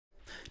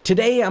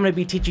Today, I'm going to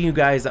be teaching you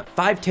guys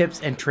 5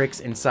 tips and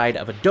tricks inside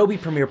of Adobe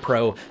Premiere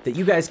Pro that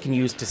you guys can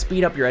use to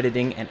speed up your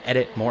editing and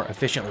edit more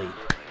efficiently.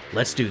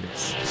 Let's do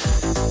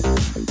this.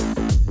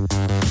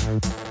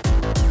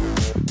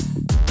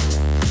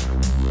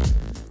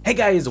 Hey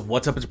guys,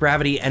 what's up? It's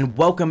Bravity and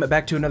welcome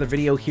back to another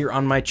video here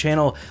on my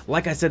channel.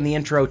 Like I said in the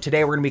intro,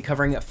 today we're going to be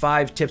covering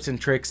 5 tips and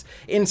tricks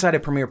inside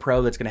of Premiere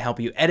Pro that's going to help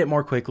you edit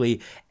more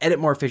quickly, edit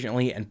more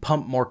efficiently, and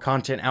pump more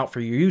content out for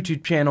your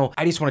YouTube channel.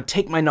 I just want to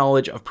take my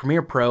knowledge of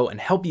Premiere Pro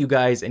and help you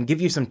guys and give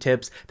you some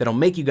tips that'll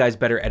make you guys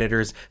better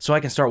editors so I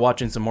can start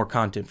watching some more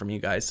content from you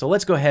guys. So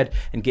let's go ahead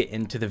and get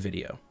into the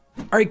video.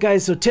 Alright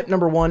guys, so tip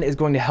number 1 is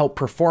going to help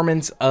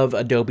performance of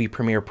Adobe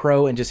Premiere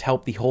Pro and just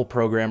help the whole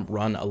program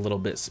run a little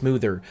bit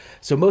smoother.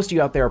 So most of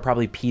you out there are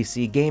probably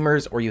PC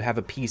gamers, or you have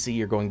a PC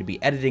you're going to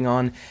be editing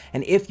on,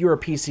 and if you're a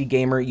PC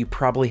gamer, you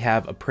probably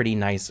have a pretty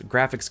nice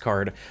graphics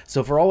card.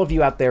 So for all of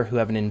you out there who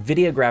have an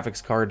NVIDIA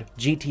graphics card,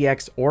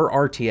 GTX or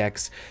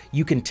RTX,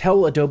 you can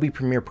tell Adobe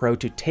Premiere Pro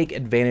to take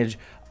advantage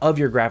of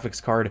your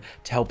graphics card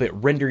to help it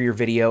render your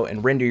video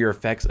and render your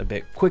effects a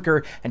bit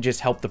quicker and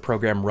just help the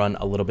program run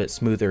a little bit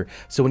smoother.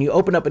 So when you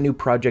open up a new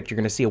project, you're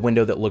going to see a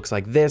window that looks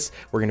like this.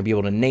 We're going to be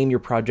able to name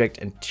your project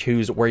and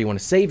choose where you want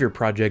to save your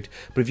project.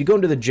 But if you go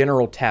into the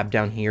General tab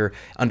down here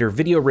under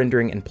Video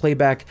Rendering and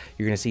Playback,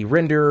 you're going to see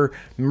Render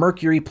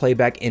Mercury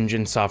Playback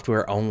Engine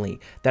Software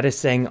Only. That is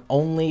saying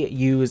only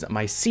use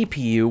my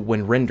CPU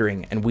when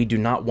rendering, and we do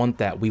not want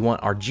that. We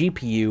want our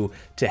GPU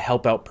to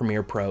help out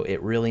Premiere Pro. It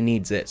really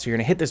needs it. So you're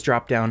going to hit this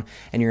drop down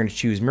and you're going to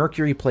choose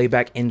Mercury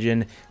Playback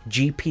Engine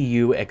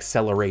GPU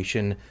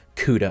Acceleration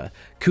CUDA.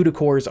 CUDA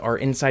cores are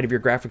inside of your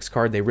graphics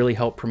card. They really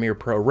help Premiere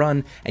Pro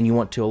run, and you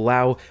want to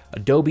allow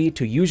Adobe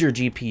to use your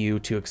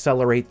GPU to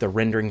accelerate the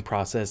rendering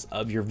process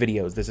of your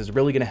videos. This is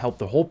really going to help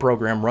the whole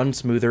program run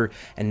smoother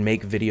and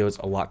make videos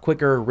a lot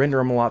quicker, render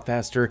them a lot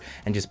faster,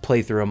 and just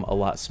play through them a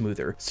lot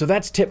smoother. So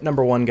that's tip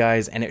number 1,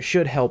 guys, and it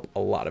should help a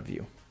lot of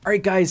you.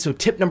 Alright guys, so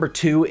tip number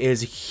 2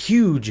 is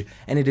huge,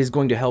 and it is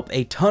going to help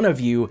a ton of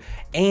you,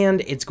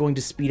 and it's going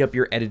to speed up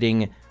your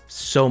editing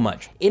so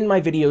much. In my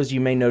videos,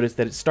 you may notice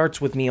that it starts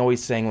with me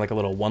always saying like a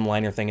little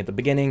one-liner thing at the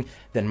beginning,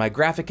 then my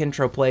graphic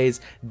intro plays,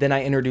 then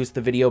I introduce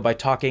the video by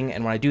talking,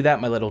 and when I do that,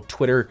 my little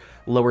Twitter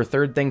lower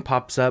third thing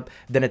pops up,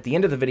 then at the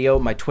end of the video,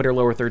 my Twitter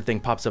lower third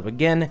thing pops up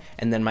again,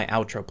 and then my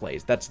outro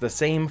plays. That's the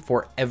same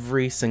for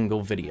every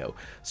single video.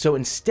 So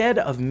instead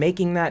of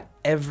making that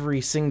every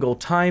single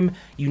time,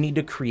 you need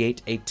to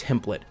create a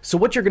template. So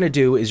what you're gonna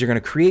do is you're gonna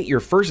create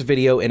your first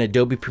video in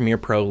Adobe Premiere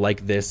Pro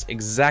like this,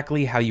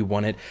 exactly how you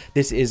want it.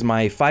 This is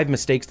my 5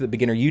 mistakes that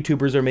beginner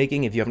YouTubers are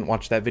making. If you haven't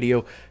watched that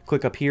video,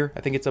 click up here.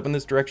 I think it's up in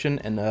this direction,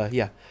 and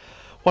yeah,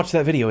 watch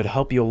that video. It'll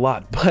help you a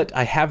lot. But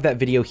I have that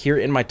video here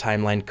in my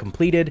timeline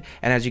completed,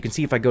 and as you can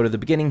see, if I go to the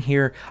beginning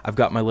here, I've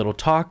got my little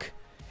talk,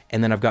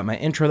 and then I've got my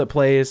intro that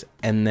plays,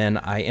 and then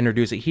I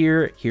introduce it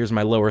here. Here's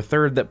my lower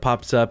third that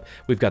pops up.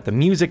 We've got the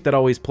music that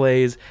always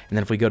plays, and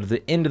then if we go to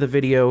the end of the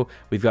video,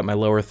 we've got my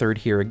lower third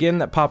here again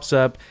that pops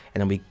up,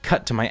 and then we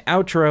cut to my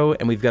outro,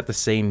 and we've got the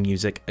same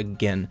music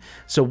again.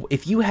 So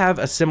if you have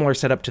a similar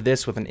setup to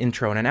this with an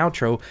intro and an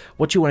outro,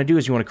 what you want to do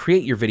is you want to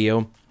create your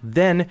video,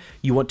 then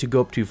you want to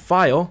go up to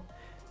File,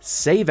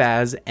 Save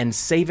As, and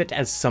save it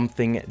as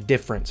something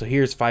different. So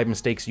here's 5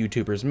 mistakes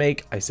YouTubers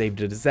make. I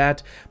saved it as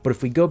that. But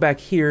if we go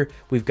back here,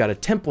 we've got a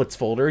templates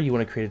folder. You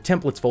want to create a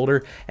templates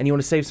folder, and you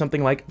want to save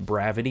something like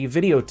Bravity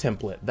Video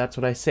Template. That's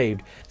what I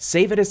saved.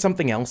 Save it as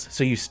something else,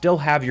 so you still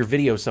have your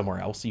video somewhere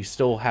else. You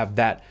still have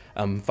that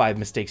 5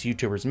 mistakes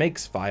YouTubers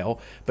makes file,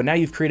 but now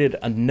you've created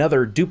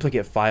another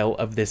duplicate file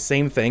of this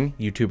same thing,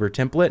 YouTuber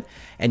template,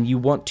 and you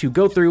want to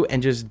go through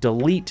and just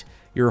delete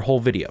your whole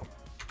video.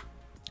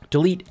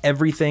 Delete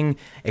everything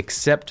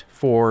except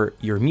for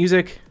your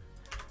music.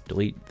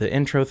 Delete the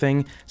intro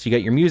thing. So you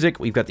got your music,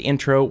 we've got the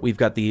intro, we've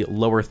got the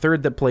lower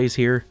third that plays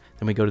here.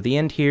 Then we go to the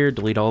end here,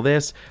 delete all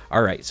this.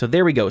 All right, so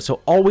there we go. So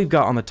all we've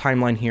got on the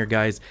timeline here,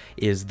 guys,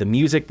 is the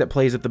music that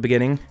plays at the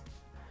beginning,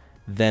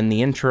 then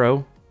the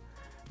intro,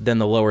 then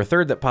the lower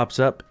third that pops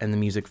up, and the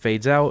music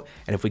fades out.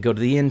 And if we go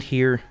to the end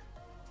here,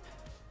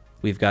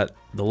 we've got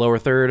the lower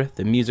third,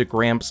 the music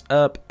ramps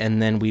up,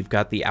 and then we've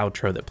got the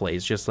outro that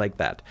plays just like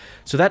that.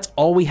 So that's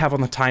all we have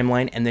on the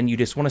timeline, and then you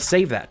just want to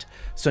save that.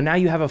 So now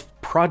you have a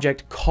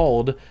project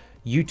called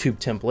YouTube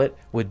template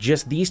with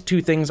just these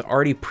 2 things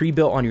already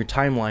pre-built on your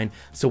timeline.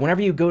 So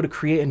whenever you go to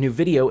create a new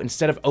video,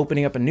 instead of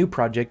opening up a new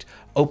project,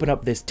 open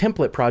up this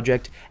template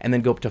project, and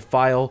then go up to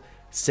File,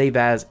 Save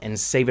As, and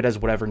save it as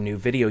whatever new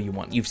video you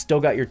want. You've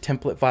still got your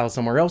template file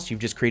somewhere else. You've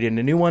just created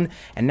a new one,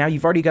 and now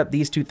you've already got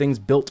these 2 things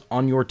built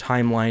on your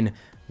timeline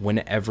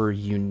whenever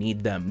you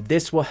need them.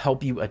 This will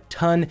help you a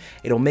ton.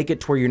 It'll make it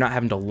to where you're not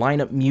having to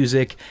line up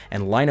music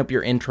and line up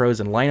your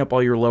intros and line up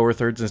all your lower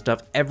thirds and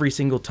stuff every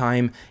single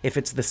time. If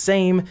it's the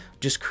same,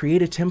 just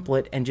create a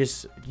template and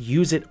just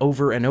use it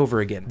over and over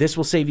again. This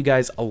will save you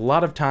guys a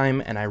lot of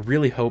time, and I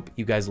really hope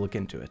you guys look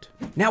into it.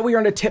 Now we are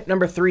on to tip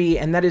number 3,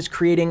 and that is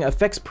creating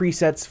effects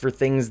presets for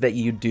things that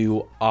you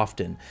do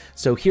often.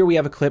 So here we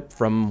have a clip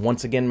from,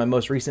 once again, my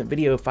most recent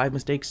video, 5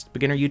 mistakes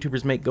beginner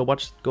YouTubers make. Go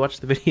watch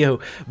the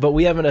video. But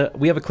we have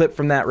a a clip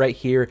from that right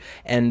here,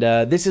 and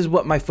this is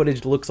what my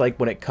footage looks like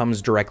when it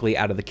comes directly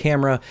out of the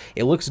camera.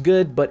 It looks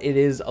good, but it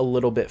is a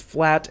little bit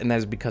flat, and that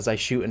is because I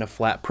shoot in a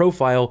flat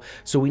profile,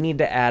 so we need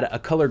to add a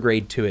color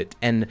grade to it.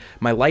 And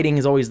my lighting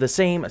is always the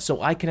same,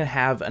 so I can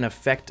have an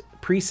effect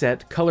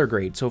preset color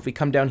grade. So if we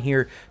come down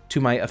here to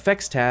my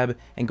effects tab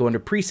and go into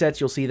presets,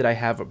 you'll see that I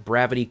have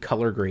Gravity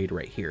color grade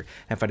right here.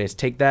 And if I just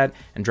take that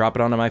and drop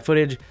it onto my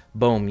footage,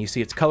 boom, you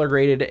see it's color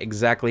graded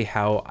exactly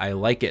how I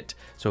like it.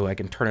 So I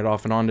can turn it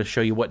off and on to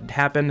show you what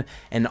happened,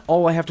 and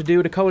all I have to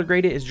do to color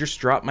grade it is just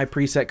drop my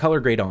preset color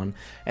grade on.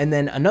 And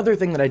then another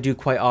thing that I do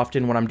quite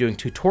often when I'm doing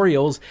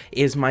tutorials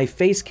is my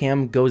face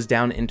cam goes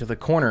down into the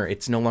corner.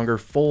 It's no longer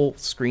full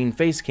screen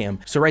face cam.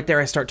 So right there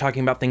I start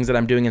talking about things that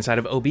I'm doing inside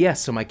of OBS.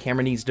 So my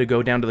camera needs to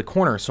go down to the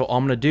corner. So all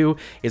I'm gonna do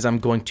is I'm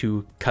going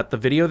to cut the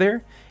video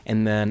there,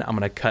 and then I'm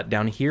gonna cut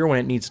down here when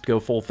it needs to go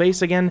full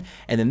face again,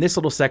 and then this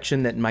little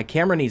section that my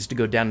camera needs to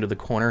go down to the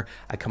corner,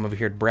 I come over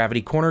here to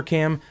Gravity Corner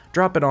Cam,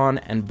 drop it on,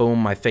 and boom,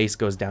 my face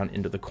goes down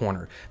into the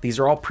corner. These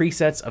are all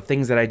presets of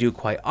things that I do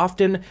quite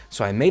often,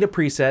 so I made a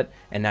preset,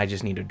 and I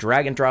just need to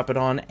drag and drop it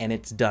on, and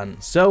it's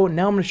done. So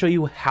now I'm gonna show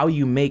you how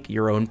you make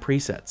your own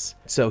presets.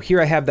 So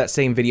here I have that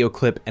same video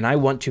clip, and I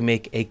want to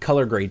make a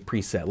color grade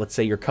preset. Let's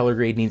say your color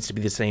grade needs to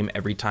be the same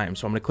every time.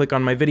 So I'm gonna click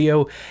on my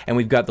video, and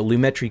we've got the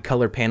Lumetri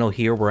color panel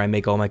here where I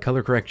make all my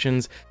color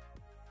corrections.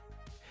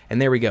 And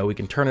there we go. We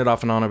can turn it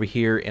off and on over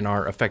here in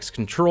our effects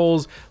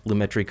controls,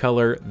 Lumetri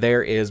color.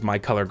 There is my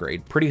color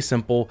grade. Pretty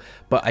simple,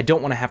 but I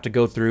don't want to have to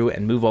go through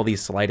and move all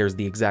these sliders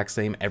the exact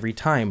same every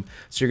time.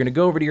 So you're going to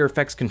go over to your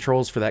effects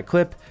controls for that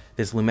clip,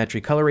 this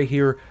Lumetri color right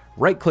here,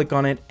 right click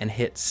on it and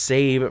hit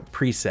save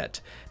preset.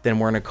 Then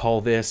we're going to call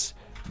this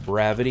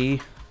Gravity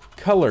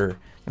color.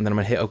 And then I'm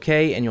going to hit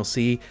OK, and you'll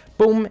see,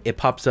 boom, it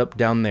pops up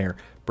down there,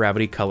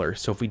 Gravity color.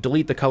 So if we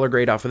delete the color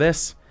grade off of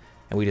this,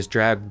 and we just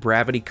drag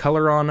Gravity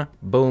color on,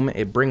 boom,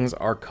 it brings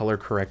our color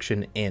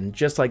correction in.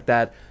 Just like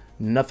that,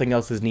 nothing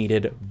else is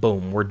needed,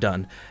 boom, we're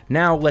done.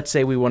 Now, let's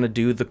say we wanna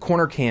do the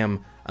corner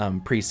cam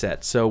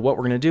preset. So what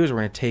we're gonna do is we're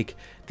gonna take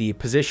the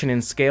position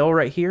and scale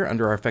right here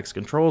under our effects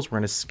controls. We're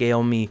gonna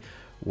scale me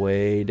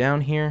way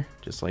down here,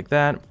 just like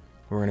that.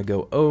 We're gonna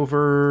go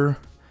over,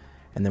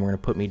 and then we're gonna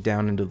put me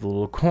down into the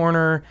little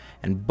corner,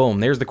 and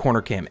boom, there's the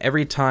corner cam.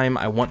 Every time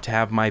I want to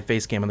have my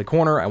face cam in the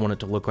corner, I want it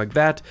to look like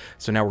that.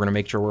 So now we're gonna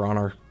make sure we're on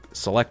our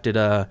selected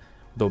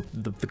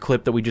the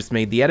clip that we just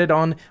made the edit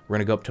on. We're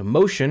gonna go up to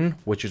motion,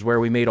 which is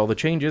where we made all the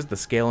changes, the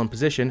scale and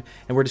position,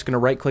 and we're just gonna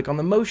right click on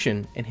the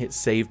motion and hit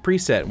save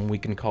preset, and we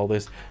can call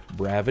this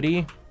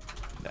Gravity.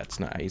 That's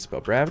not how you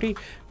spell Gravity.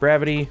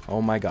 Gravity,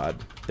 oh my god,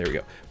 there we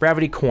go.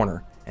 Gravity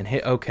corner, and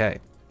hit OK.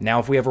 Now,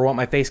 if we ever want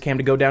my face cam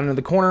to go down into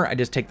the corner, I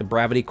just take the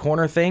Gravity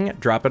corner thing,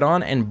 drop it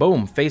on, and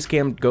boom, face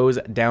cam goes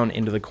down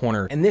into the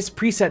corner. And this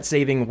preset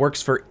saving works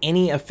for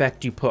any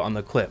effect you put on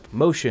the clip.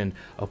 Motion,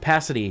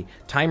 opacity,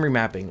 time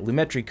remapping,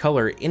 Lumetri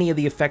color, any of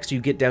the effects you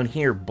get down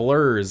here,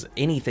 blurs,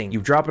 anything. You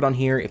drop it on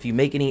here. If you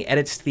make any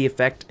edits to the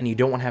effect and you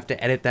don't want to have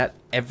to edit that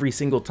every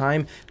single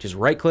time, just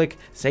right click,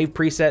 save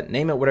preset,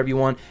 name it whatever you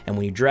want, and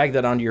when you drag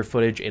that onto your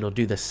footage, it'll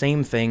do the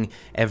same thing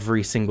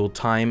every single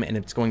time, and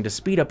it's going to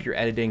speed up your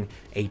editing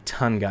a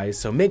ton, guys.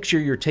 So make sure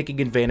you're taking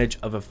advantage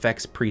of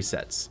effects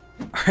presets.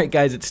 All right,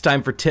 guys, it's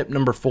time for tip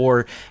number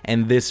 4,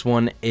 and this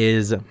one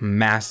is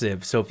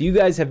massive. So if you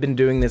guys have been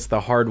doing this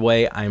the hard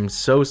way, I'm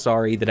so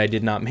sorry that I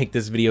did not make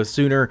this video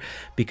sooner,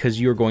 because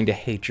you're going to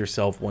hate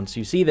yourself once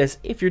you see this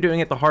if you're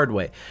doing it the hard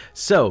way.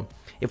 So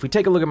if we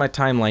take a look at my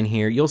timeline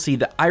here, you'll see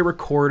that I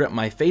record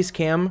my face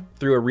cam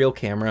through a real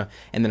camera,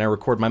 and then I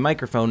record my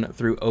microphone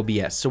through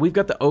OBS. So we've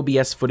got the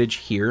OBS footage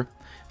here.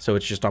 So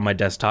it's just on my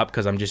desktop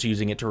because I'm just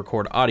using it to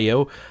record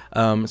audio.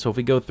 So if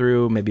we go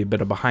through maybe a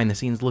bit of behind the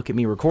scenes look at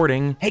me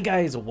recording. Hey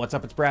guys, what's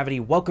up? It's Gravity.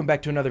 Welcome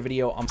back to another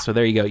video. So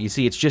there you go. You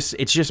see, it's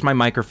just my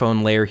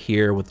microphone layer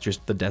here with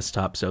just the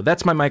desktop. So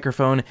that's my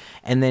microphone,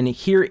 and then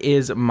here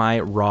is my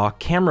raw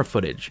camera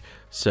footage.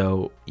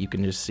 So you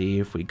can just see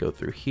if we go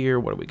through here,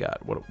 what do we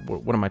got?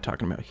 What am I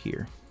talking about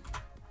here?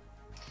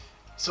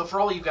 So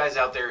for all you guys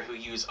out there who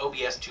use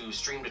OBS to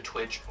stream to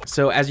Twitch.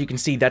 So as you can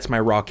see, that's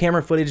my raw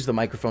camera footage. The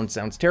microphone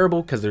sounds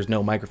terrible because there's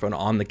no microphone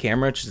on the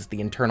camera, it's just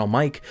the internal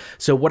mic.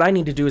 So what I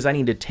need to do is I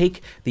need to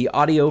take the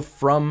audio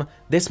from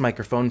this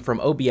microphone from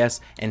OBS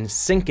and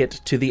sync it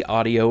to the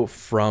audio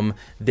from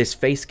this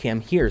face cam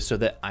here so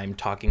that I'm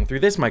talking through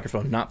this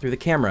microphone, not through the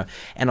camera.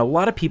 And a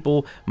lot of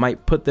people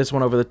might put this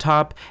one over the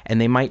top, and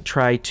they might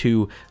try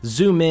to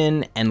zoom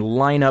in and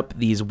line up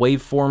these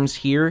waveforms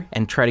here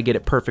and try to get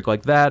it perfect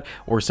like that.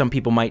 Or some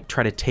people might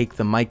try to take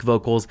the mic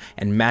vocals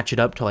and match it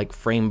up to like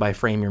frame by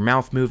frame your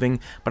mouth moving,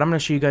 but I'm going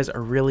to show you guys a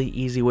really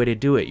easy way to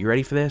do it. You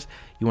ready for this?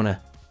 You want to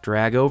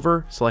drag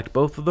over, select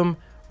both of them,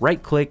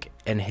 right click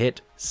and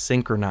hit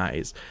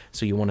synchronize.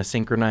 So you want to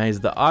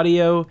synchronize the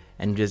audio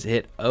and just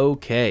hit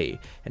OK.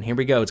 And here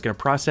we go. It's going to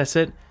process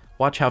it.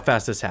 Watch how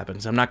fast this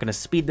happens. I'm not going to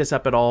speed this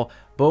up at all.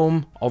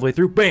 Boom, all the way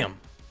through, bam.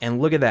 And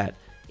look at that.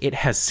 It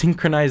has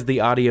synchronized the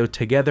audio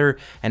together,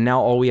 and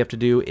now all we have to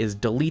do is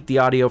delete the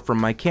audio from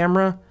my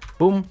camera.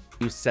 Boom.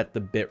 You set the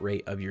bit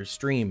rate of your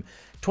stream.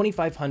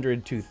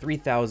 2500 to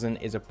 3000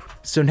 is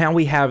so now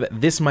we have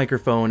this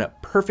microphone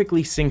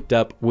perfectly synced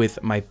up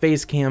with my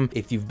face cam.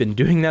 If you've been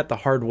doing that the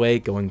hard way,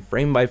 going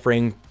frame by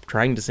frame,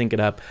 trying to sync it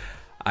up,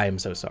 I am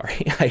so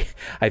sorry.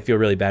 I feel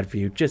really bad for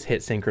you. Just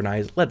hit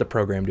synchronize, let the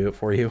program do it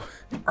for you.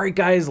 All right,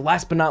 guys,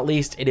 last but not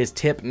least, it is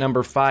tip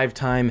number 5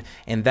 time,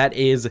 and that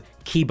is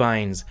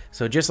keybinds.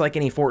 So just like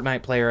any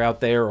Fortnite player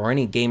out there or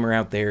any gamer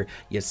out there,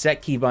 you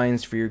set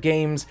keybinds for your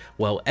games.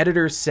 Well,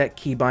 editors set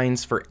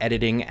keybinds for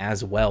editing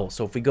as well.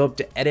 So if we go up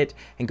to edit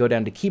and go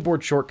down to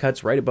keyboard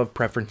shortcuts right above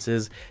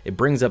preferences, it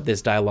brings up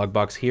this dialog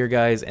box here,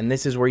 guys, and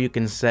this is where you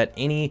can set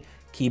any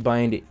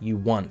keybind you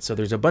want. So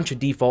there's a bunch of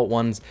default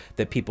ones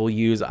that people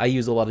use. I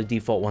use a lot of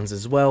default ones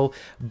as well,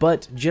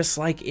 but just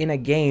like in a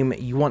game,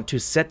 you want to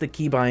set the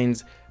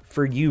keybinds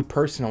for you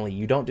personally.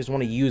 You don't just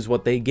want to use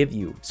what they give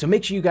you. So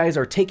make sure you guys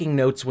are taking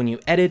notes when you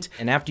edit,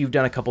 and after you've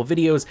done a couple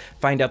videos,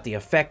 find out the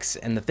effects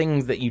and the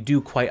things that you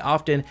do quite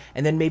often,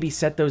 and then maybe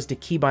set those to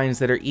keybinds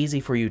that are easy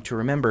for you to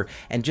remember.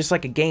 And just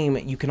like a game,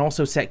 you can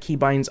also set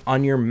keybinds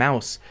on your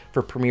mouse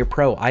for Premiere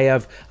Pro. I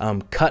have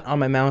cut on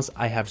my mouse,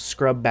 I have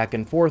scrub back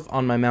and forth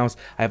on my mouse,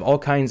 I have all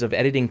kinds of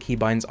editing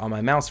keybinds on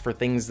my mouse for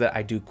things that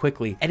I do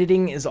quickly.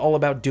 Editing is all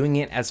about doing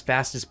it as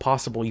fast as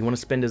possible. You want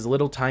to spend as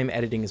little time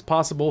editing as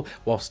possible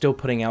while still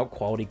putting out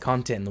quality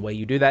content. And the way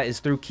you do that is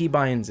through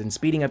keybinds and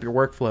speeding up your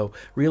workflow,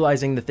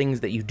 realizing the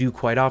things that you do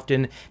quite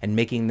often and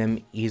making them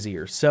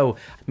easier. So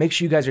make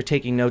sure you guys are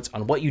taking notes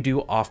on what you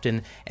do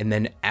often and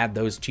then add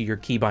those to your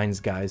keybinds,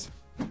 guys.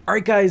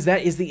 Alright guys,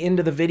 that is the end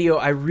of the video.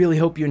 I really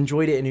hope you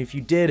enjoyed it, and if you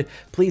did,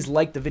 please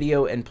like the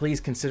video and please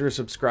consider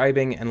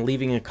subscribing and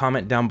leaving a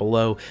comment down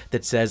below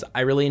that says,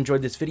 I really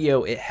enjoyed this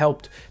video, it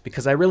helped,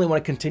 because I really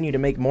want to continue to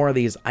make more of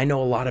these. I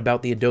know a lot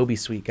about the Adobe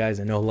suite,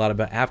 guys. I know a lot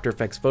about After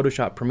Effects,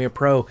 Photoshop, Premiere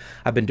Pro.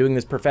 I've been doing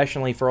this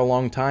professionally for a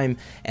long time,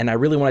 and I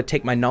really want to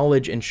take my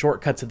knowledge and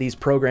shortcuts of these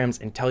programs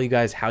and tell you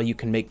guys how you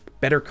can make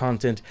better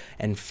content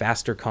and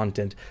faster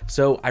content.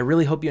 So I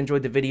really hope you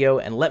enjoyed the video,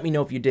 and let me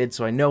know if you did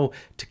so I know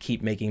to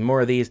keep making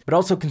more of these. But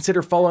also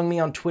consider following me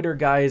on Twitter,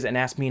 guys, and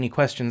ask me any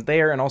questions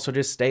there, and also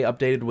just stay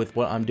updated with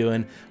what I'm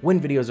doing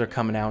when videos are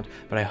coming out.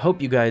 But I hope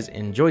you guys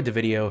enjoyed the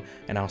video,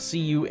 and I'll see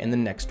you in the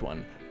next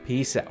one.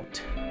 Peace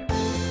out.